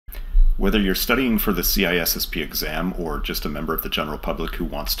Whether you're studying for the CISSP exam or just a member of the general public who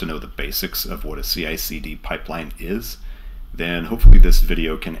wants to know the basics of what a CICD pipeline is, then hopefully this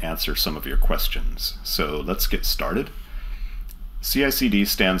video can answer some of your questions. So let's get started. CICD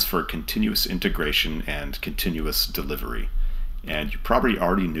stands for Continuous Integration and Continuous Delivery. And you probably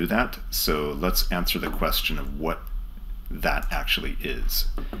already knew that, so let's answer the question of what that actually is.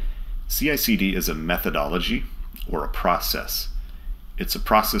 CICD is a methodology or a process. It's a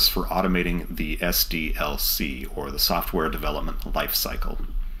process for automating the SDLC, or the software development lifecycle.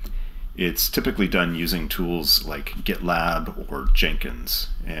 It's typically done using tools like GitLab or Jenkins,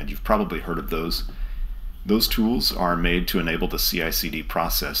 and you've probably heard of those. Those tools are made to enable the CICD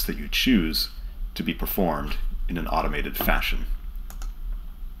process that you choose to be performed in an automated fashion.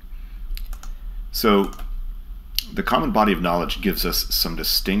 So, the common body of knowledge gives us some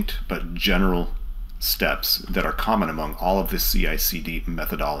distinct but general steps that are common among all of the CICD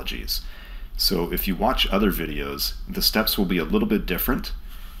methodologies. So if you watch other videos, the steps will be a little bit different.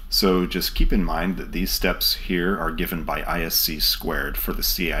 So just keep in mind that these steps here are given by ISC² for the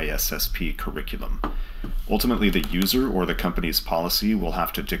CISSP curriculum. Ultimately, the user or the company's policy will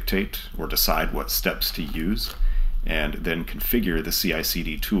have to dictate or decide what steps to use, and then configure the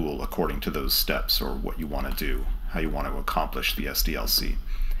CICD tool according to those steps, or what you want to do, how you want to accomplish the SDLC.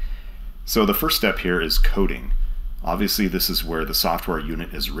 So the first step here is coding. Obviously, this is where the software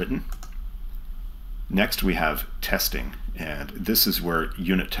unit is written. Next, we have testing, and this is where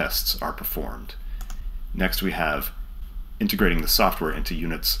unit tests are performed. Next, we have integrating the software into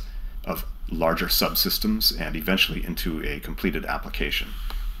units of larger subsystems and eventually into a completed application.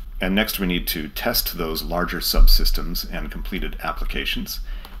 And next, we need to test those larger subsystems and completed applications.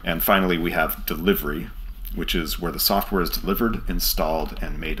 And finally, we have delivery, which is where the software is delivered, installed,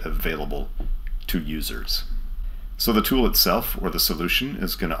 and made available to users. So the tool itself, or the solution,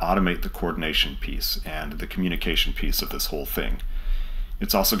 is going to automate the coordination piece and the communication piece of this whole thing.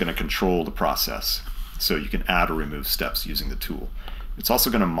 It's also going to control the process, so you can add or remove steps using the tool. It's also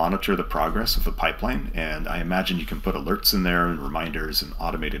going to monitor the progress of the pipeline, and I imagine you can put alerts in there and reminders and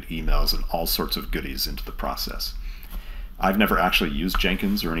automated emails and all sorts of goodies into the process. I've never actually used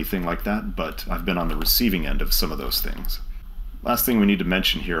Jenkins or anything like that, but I've been on the receiving end of some of those things. Last thing we need to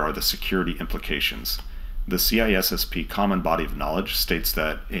mention here are the security implications. The CISSP Common Body of Knowledge states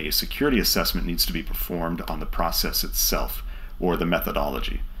that a security assessment needs to be performed on the process itself, or the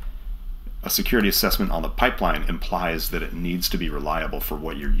methodology. A security assessment on the pipeline implies that it needs to be reliable for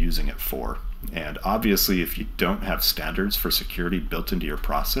what you're using it for. And obviously, if you don't have standards for security built into your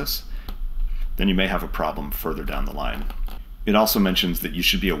process, then you may have a problem further down the line. It also mentions that you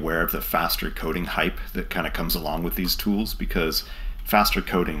should be aware of the faster coding hype that kind of comes along with these tools, because faster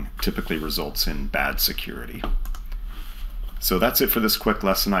coding typically results in bad security. So that's it for this quick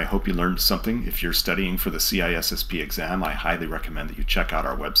lesson. I hope you learned something. If you're studying for the CISSP exam, I highly recommend that you check out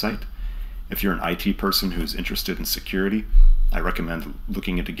our website. If you're an IT person who's interested in security, I recommend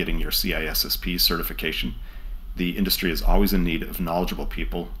looking into getting your CISSP certification. The industry is always in need of knowledgeable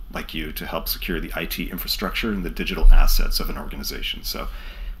people like you to help secure the IT infrastructure and the digital assets of an organization. So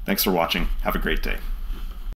thanks for watching. Have a great day.